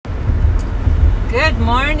Good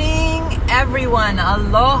morning, everyone.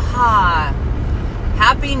 Aloha.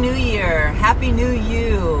 Happy New Year. Happy New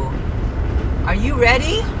You. Are you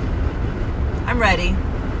ready? I'm ready.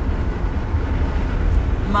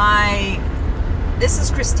 This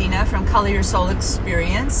is Christina from Color Your Soul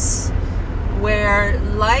Experience, where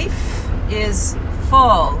life is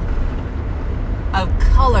full of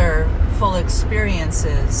colorful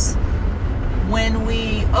experiences when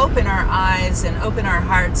we open our eyes and open our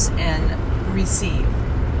hearts and receive.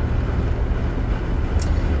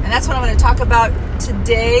 And that's what I'm going to talk about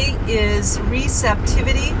today is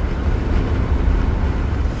receptivity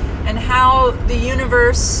and how the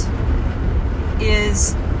universe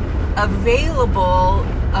is available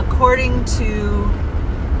according to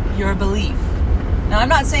your belief. Now, I'm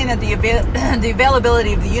not saying that the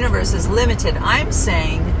availability of the universe is limited. I'm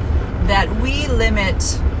saying that we limit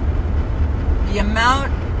the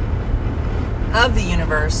amount of the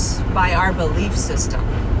universe by our belief system.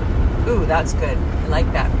 Ooh, that's good. I like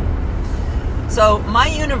that. So my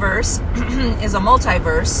universe is a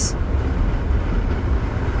multiverse,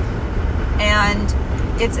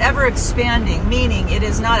 and it's ever expanding, meaning it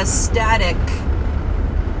is not a static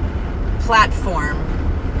platform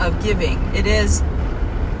of giving. It is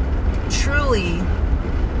truly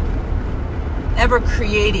ever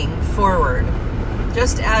creating forward.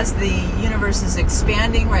 Just as the universe is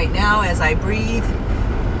expanding right now, as I breathe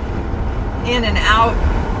in and out,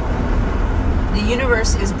 the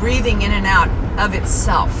universe is breathing in and out of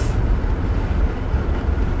itself.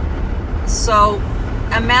 So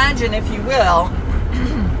imagine, if you will,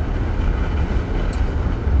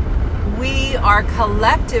 we are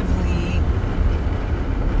collectively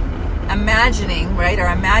imagining, right?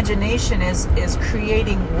 Our imagination is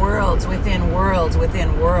creating worlds within worlds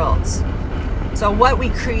within worlds. So what we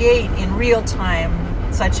create in real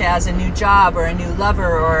time, such as a new job or a new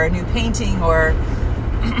lover or a new painting or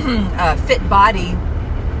a fit body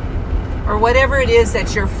or whatever it is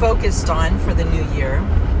that you're focused on for the new year,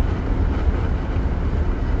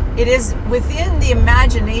 it is within the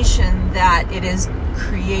imagination that it is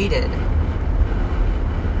created.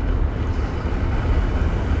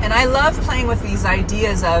 And I love playing with these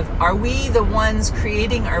ideas of, are we the ones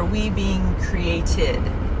creating? Are we being created?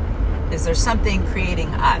 Is there something creating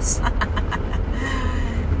us?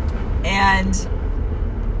 And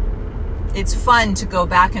it's fun to go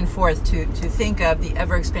back and forth to think of the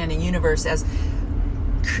ever-expanding universe as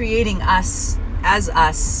creating us, as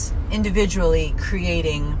us, individually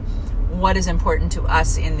creating what is important to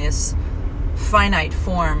us in this finite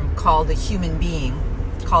form called the human being,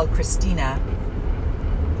 called Christina.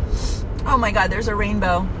 Oh my God, there's a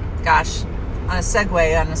rainbow. Gosh, on a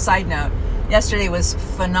segue, on a side note, yesterday was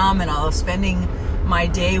phenomenal, spending my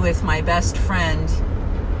day with my best friend,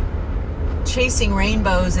 chasing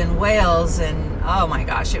rainbows and whales, and oh my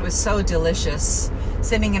gosh, it was so delicious.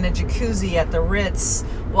 Sitting in a jacuzzi at the Ritz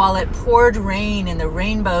while it poured rain and the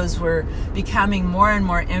rainbows were becoming more and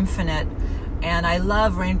more infinite. And I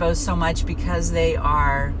love rainbows so much because they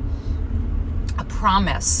are a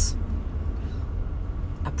promise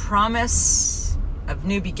of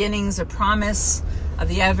new beginnings, a promise of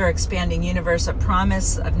the ever-expanding universe, a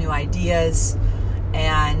promise of new ideas.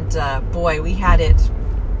 And boy, we had it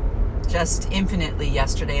just infinitely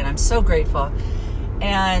yesterday, and I'm so grateful.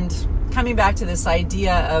 And coming back to this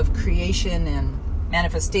idea of creation and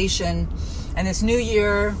manifestation and this new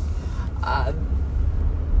year,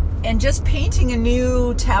 and just painting a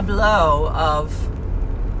new tableau of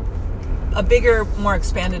a bigger, more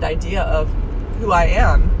expanded idea of who I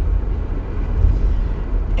am.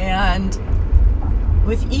 And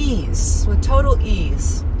with ease, with total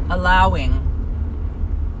ease, allowing.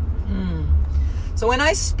 So when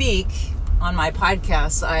I speak on my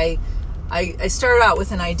podcasts, I start out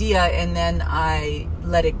with an idea and then I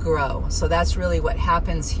let it grow. So that's really what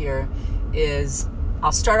happens here is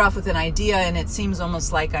I'll start off with an idea and it seems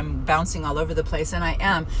almost like I'm bouncing all over the place, and I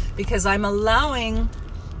am, because I'm allowing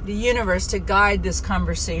the universe to guide this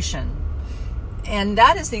conversation. And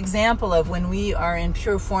that is the example of when we are in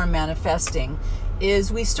pure form manifesting,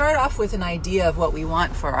 is we start off with an idea of what we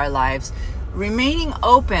want for our lives, remaining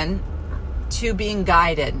open to being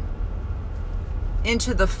guided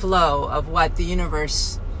into the flow of what the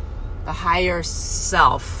universe, the higher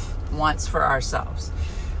self, wants for ourselves.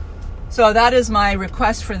 So that is my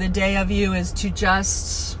request for the day of you, is to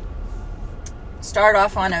just start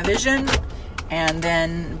off on a vision and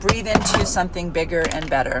then breathe into something bigger and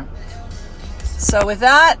better. So with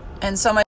that, and so much